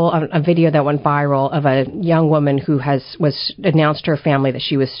example of a video that went viral of a young woman who was announced to her family that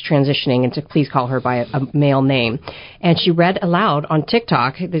she was transitioning and to please call her by a male name. And she read aloud on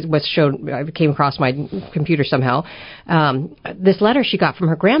TikTok. This was showed. It came across my computer somehow. This letter she got from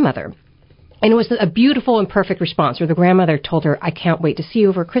her grandmother. And it was a beautiful and perfect response where the grandmother told her, I can't wait to see you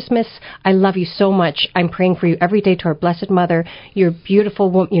over Christmas. I love you so much. I'm praying for you every day to our Blessed Mother. You're a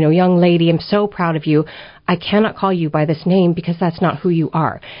beautiful, young lady. I'm so proud of you. I cannot call you by this name because that's not who you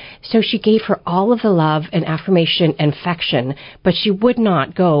are. So she gave her all of the love and affirmation and affection, but she would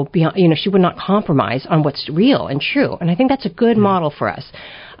not go beyond, she would not compromise on what's real and true. And I think that's a good model for us.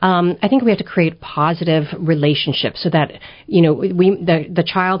 I think we have to create positive relationships so that, the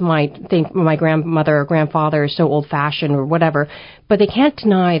child might think my grandmother or grandfather is so old-fashioned or whatever, but they can't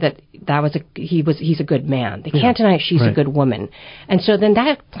deny that he's a good man. They can't deny she's a good woman. And so then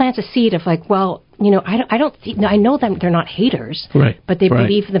that plants a seed of like, well, I know them, they're not haters, but they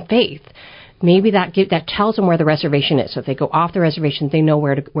believe in the faith. Maybe that tells them where the reservation is. So if they go off the reservation, they know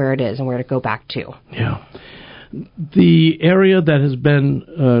where it is and where to go back to. Yeah. The area that has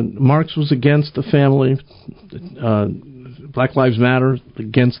been, Marx was against the family, Black Lives Matter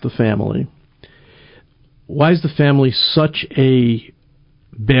against the family. Why is the family such a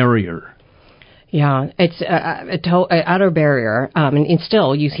barrier? Yeah, it's an outer barrier, and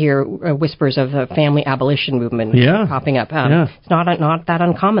still you hear whispers of the family abolition movement popping up. It's not that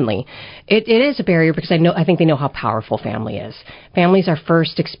uncommonly. It is a barrier because I think they know how powerful family is. Families are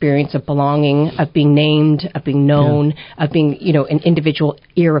first experience of belonging, of being named, of being known, of being an individual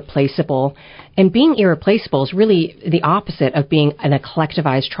irreplaceable. And being irreplaceable is really the opposite of being in a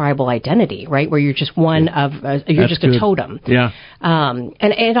collectivized tribal identity, right? Where you're just one of, you're just a totem. Yeah.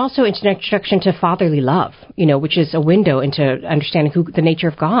 And also it's an introduction to fatherly love, which is a window into understanding the nature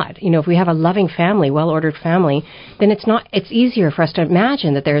of God. If we have a loving family, well-ordered family, then it's easier for us to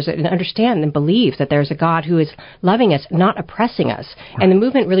imagine that understand and believe that there's a God who is loving us, not oppressing us. Right. And the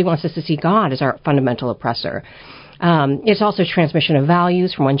movement really wants us to see God as our fundamental oppressor. It's also transmission of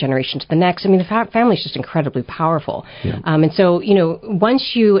values from one generation to the next. I mean, the family is just incredibly powerful. Yeah. And so,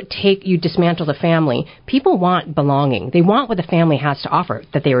 once you dismantle the family, people want belonging. They want what the family has to offer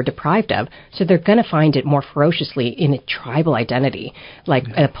that they were deprived of. So they're going to find it more ferociously in a tribal identity,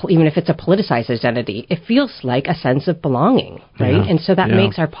 even if it's a politicized identity. It feels like a sense of belonging, right? Yeah. And so that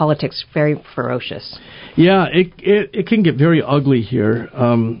makes our politics very ferocious. Yeah, it can get very ugly here.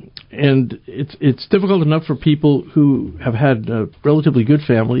 And it's difficult enough for people who have had relatively good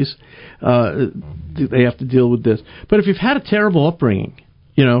families. They have to deal with this. But if you've had a terrible upbringing,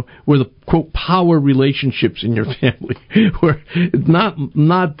 where the, quote, power relationships in your family, where it's not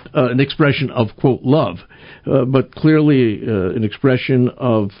an expression of, quote, love, but clearly an expression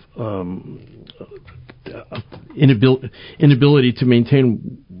of inability to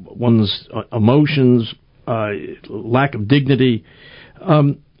maintain one's emotions, lack of dignity,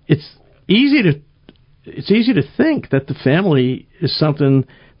 it's easy to think that the family is something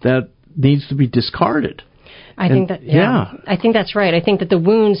that needs to be discarded. I think that's right. I think that the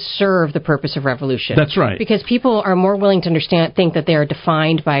wounds serve the purpose of revolution. That's right. Because people are more willing to think that they are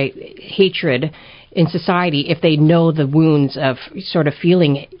defined by hatred in society if they know the wounds of sort of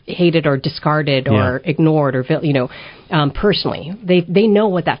feeling hated or discarded or ignored or personally. They know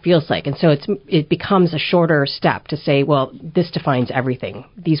what that feels like, and so it becomes a shorter step to say, well, this defines everything.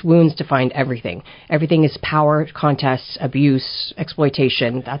 These wounds define everything. Everything is power, contests, abuse,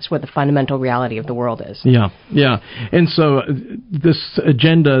 exploitation. That's what the fundamental reality of the world is. Yeah. And so this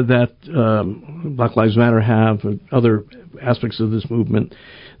agenda that Black Lives Matter have, and other aspects of this movement,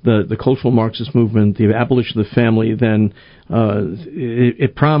 the cultural Marxist movement, the abolition of the family, then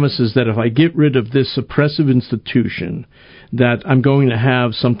it promises that if I get rid of this oppressive institution, that I'm going to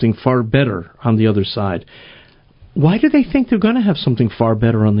have something far better on the other side. Why do they think they're going to have something far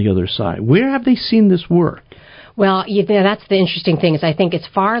better on the other side? Where have they seen this work? Well, that's the interesting thing, is I think it's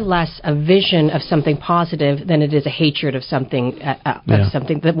far less a vision of something positive than it is a hatred of something,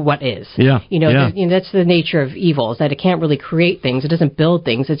 what is. That's the nature of evil, is that it can't really create things. It doesn't build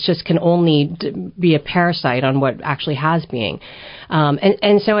things. It just can only be a parasite on what actually has being.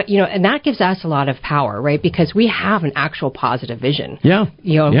 And so that gives us a lot of power, right? Because we have an actual positive vision.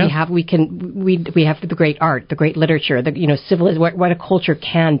 We have the great art, the great literature, what a culture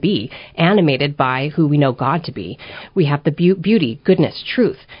can be, animated by who we know God to be. We have the beauty, goodness,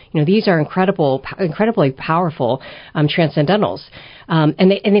 truth. These are incredibly powerful transcendentals.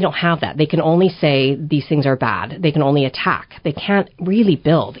 And they don't have that. They can only say these things are bad. They can only attack. They can't really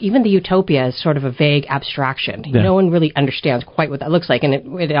build. Even the utopia is sort of a vague abstraction. Yeah. No one really understands quite what that looks like, and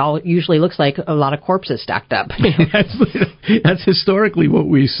it all usually looks like a lot of corpses stacked up. That's historically what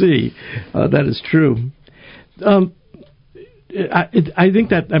we see. That is true. I think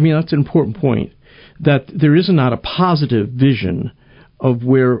that's an important point, that there is not a positive vision of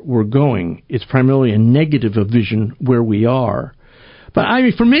where we're going. It's primarily a negative vision where we are. But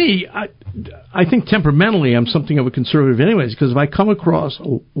for me, I think temperamentally I'm something of a conservative anyways, because if I come across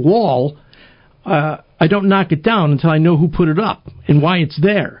a wall, I don't knock it down until I know who put it up and why it's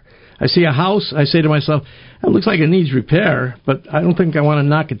there. I see a house, I say to myself, it looks like it needs repair, but I don't think I want to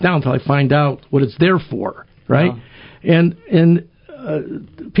knock it down until I find out what it's there for, right? Yeah. And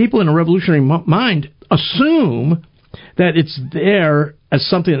people in a revolutionary mind assume that it's there as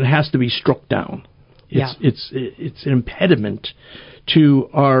something that has to be struck down. It's an impediment to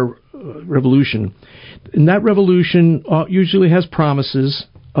our revolution. And that revolution usually has promises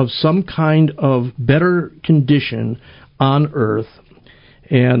of some kind of better condition on earth.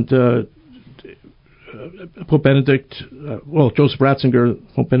 And Pope Benedict, Joseph Ratzinger,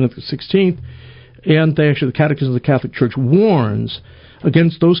 Pope Benedict XVI, and the Catechism of the Catholic Church warns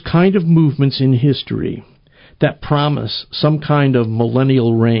against those kind of movements in history that promise some kind of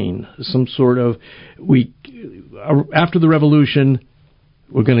millennial reign, some sort of, after the revolution,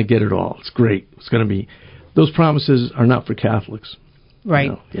 we're going to get it all. It's great. It's going to be. Those promises are not for Catholics.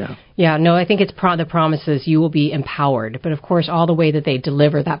 Right. Yeah, no, I think it's the promise is you will be empowered. But, of course, all the way that they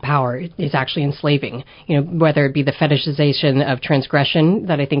deliver that power is actually enslaving, whether it be the fetishization of transgression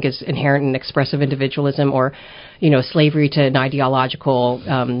that I think is inherent in expressive individualism or, slavery to an ideological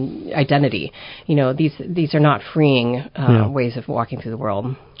identity. These are not freeing ways of walking through the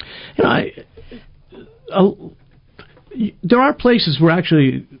world. There are places where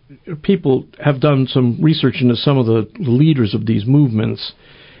actually people have done some research into some of the leaders of these movements,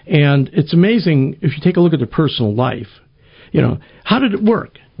 and it's amazing if you take a look at their personal life. How did it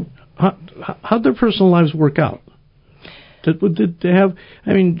work? How did their personal lives work out? Did they have?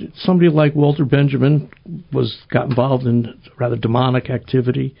 Somebody like Walter Benjamin got involved in rather demonic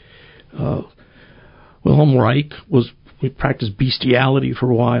activity. Wilhelm Reich practiced bestiality for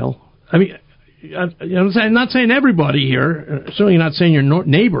a while. I'm not saying everybody here, certainly not saying your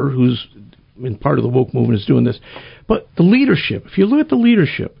neighbor who's in part of the woke movement is doing this, but the leadership. If you look at the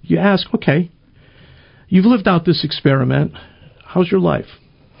leadership, you ask, okay, you've lived out this experiment. How's your life?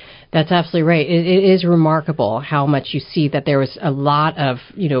 That's absolutely right. It is remarkable how much you see that there was a lot of,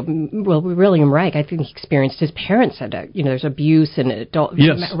 William Reich, I think he experienced, his parents had, there's abuse and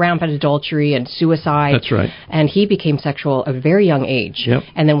rampant adultery and suicide. That's right. And he became sexual at a very young age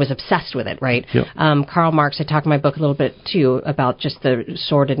and then was obsessed with it, right? Yep. Karl Marx, I talk in my book a little bit, too, about just the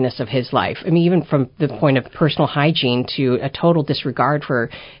sordidness of his life. Even from the point of personal hygiene to a total disregard for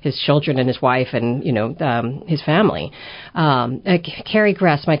his children and his wife and, his family. Carrie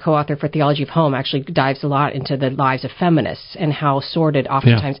Gress, my co-author for Theology of Home, actually dives a lot into the lives of feminists and how sordid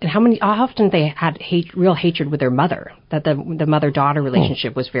oftentimes, and how often they had real hatred with their mother, that the mother-daughter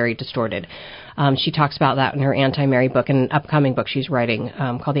relationship was very distorted. She talks about that in her Anti-Mary book and an upcoming book she's writing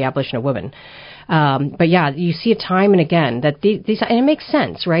called The Abolition of Women. But yeah, you see it time and again that these, and it makes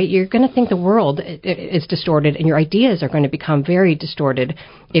sense, right? You're going to think the world is distorted and your ideas are going to become very distorted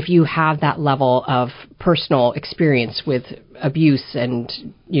if you have that level of personal experience with abuse and,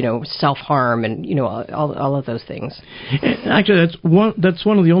 self-harm and, all of those things. Actually, that's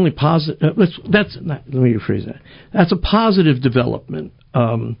one of the only positive, let me rephrase that. That's a positive development.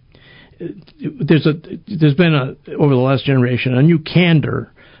 There's been over the last generation a new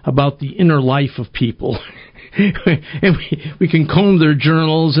candor about the inner life of people. And we can comb their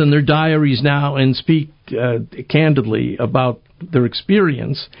journals and their diaries now and speak candidly about their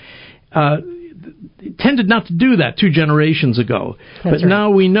experience. Tended not to do that 2 generations ago. But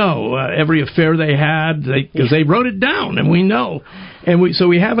now we know every affair they had, because they wrote it down, and we know. And so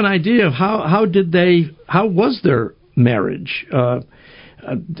we have an idea of how was their marriage?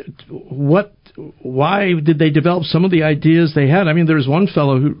 Why did they develop some of the ideas they had? There was one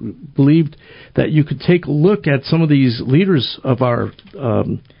fellow who believed that you could take a look at some of these leaders of our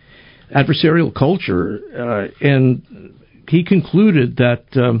adversarial culture, and he concluded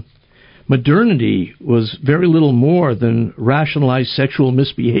that modernity was very little more than rationalized sexual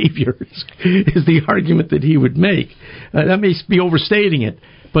misbehaviors, is the argument that he would make. That may be overstating it,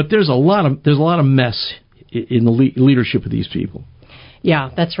 but there's a lot of mess in the leadership of these people.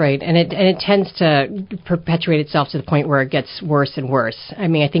 Yeah, that's right. And it tends to perpetuate itself to the point where it gets worse and worse. I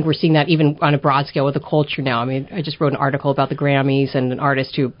think we're seeing that even on a broad scale with the culture now. I just wrote an article about the Grammys and an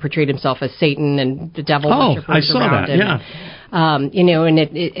artist who portrayed himself as Satan and the devil worshippers I saw around that, him. yeah. And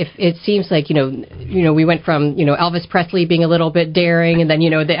it seems like, we went from, Elvis Presley being a little bit daring and then,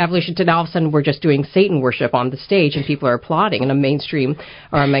 the evolution to now all of a sudden we're just doing Satan worship on the stage and people are applauding in a mainstream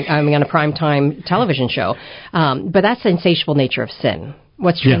or on a primetime television show. But that's the insatiable nature of sin.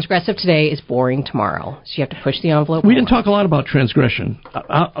 What's transgressive today is boring tomorrow. So you have to push the envelope. We didn't talk a lot about transgression.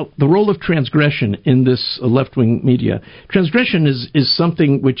 The role of transgression in this left-wing media. Transgression is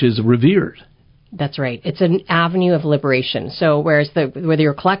something which is revered. That's right. It's an avenue of liberation. So whereas whether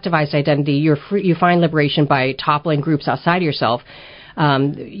you're collectivized identity, you find liberation by toppling groups outside yourself.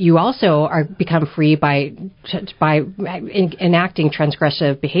 You also become free by enacting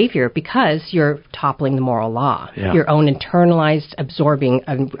transgressive behavior because you're toppling the moral law, your own internalized absorbing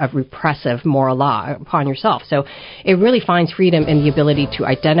of repressive moral law upon yourself. So it really finds freedom in the ability to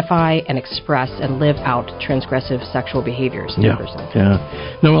identify and express and live out transgressive sexual behaviors in a person.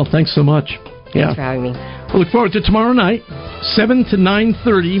 Yeah. Noel, thanks so much. Thanks for having me. We'll look forward to tomorrow night,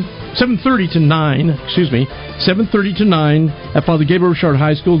 7:30 to 9, at Father Gabriel Richard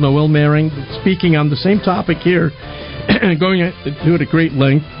High School, Noel Mering, speaking on the same topic here, going to do it at great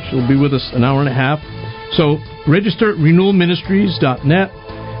length. She'll be with us an hour and a half. So register at renewalministries.net.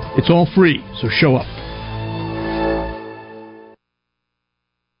 It's all free, so show up.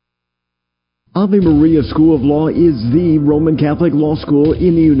 Ave Maria School of Law is the Roman Catholic law school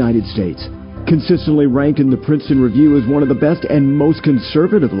in the United States. Consistently ranked in the Princeton Review as one of the best and most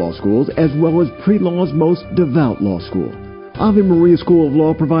conservative law schools, as well as pre-law's most devout law school. Ave Maria School of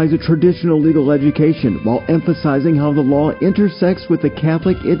Law provides a traditional legal education while emphasizing how the law intersects with the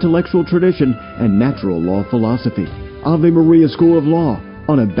Catholic intellectual tradition and natural law philosophy. Ave Maria School of Law,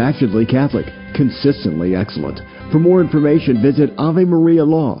 unabashedly Catholic, consistently excellent. For more information, visit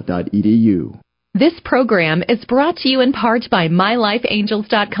avemarialaw.edu. This program is brought to you in part by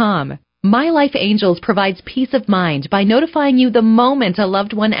MyLifeAngels.com. My Life Angels provides peace of mind by notifying you the moment a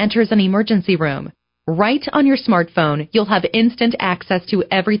loved one enters an emergency room. Right on your smartphone, you'll have instant access to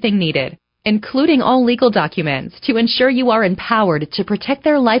everything needed, including all legal documents, to ensure you are empowered to protect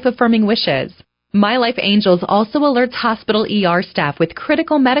their life-affirming wishes. My Life Angels also alerts hospital ER staff with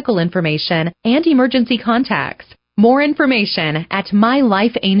critical medical information and emergency contacts. More information at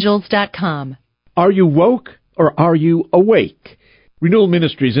MyLifeAngels.com. Are you woke or are you awake? Renewal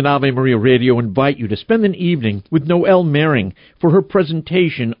Ministries and Ave Maria Radio invite you to spend an evening with Noelle Mering for her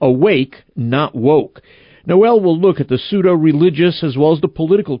presentation, Awake, Not Woke. Noelle will look at the pseudo-religious as well as the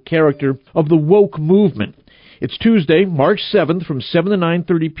political character of the woke movement. It's Tuesday, March 7th from 7 to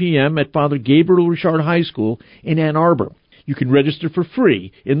 9:30 p.m. at Father Gabriel Richard High School in Ann Arbor. You can register for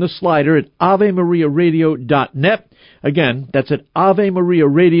free in the slider at AveMariaRadio.net. Again, that's at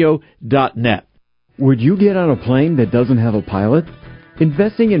AveMariaRadio.net. Would you get on a plane that doesn't have a pilot?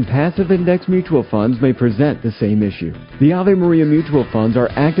 Investing in passive index mutual funds may present the same issue. The Ave Maria mutual funds are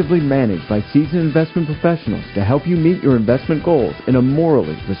actively managed by seasoned investment professionals to help you meet your investment goals in a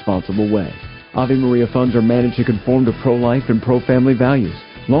morally responsible way. Ave Maria funds are managed to conform to pro-life and pro-family values.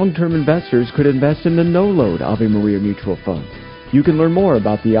 Long-term investors could invest in the no-load Ave Maria mutual funds. You can learn more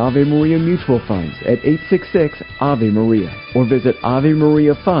about the Ave Maria mutual funds at 866-AVE-MARIA or visit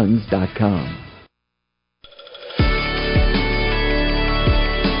AveMariaFunds.com.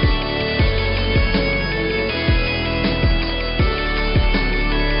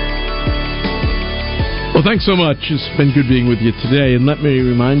 Well, thanks so much. It's been good being with you today. And let me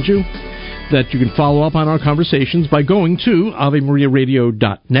remind you that you can follow up on our conversations by going to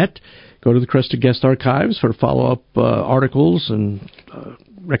AveMariaRadio.net. Go to the Cresta Guest Archives for follow-up articles and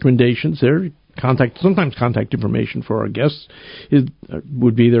recommendations there. Sometimes contact information for our guests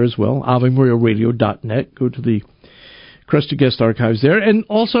would be there as well. AveMariaRadio.net. Go to the Cresta Guest Archives there. And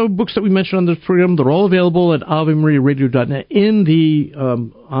also books that we mentioned on this program, they're all available at AveMariaRadio.net in the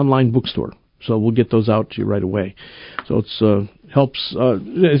online bookstore. So we'll get those out to you right away. So it's helps.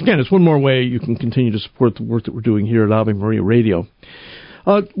 Again, it's one more way you can continue to support the work that we're doing here at Ave Maria Radio.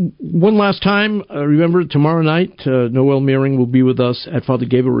 One last time, remember tomorrow night, Noelle Mering will be with us at Father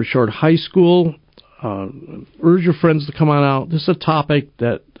Gabriel Richard High School. Urge your friends to come on out. This is a topic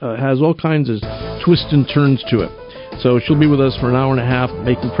that has all kinds of twists and turns to it. So she'll be with us for an hour and a half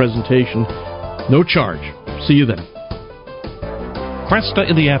making a presentation. No charge. See you then. Cresta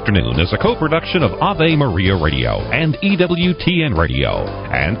in the Afternoon is a co-production of Ave Maria Radio and EWTN Radio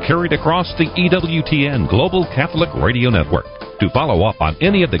and carried across the EWTN Global Catholic Radio Network. To follow up on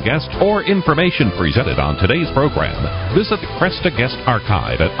any of the guests or information presented on today's program, visit the Cresta Guest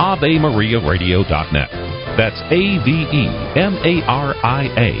Archive at AveMariaRadio.net. That's AveMaria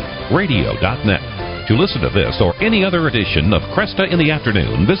Radio.net. To listen to this or any other edition of Cresta in the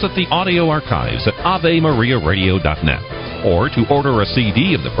Afternoon, visit the audio archives at AveMariaRadio.net. Or to order a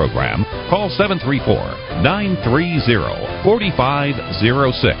CD of the program, call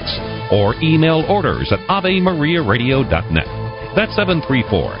 734-930-4506 or email orders at AveMariaRadio.net. That's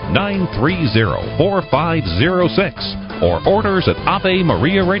 734-930-4506 or orders at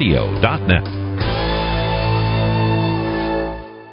AveMariaRadio.net.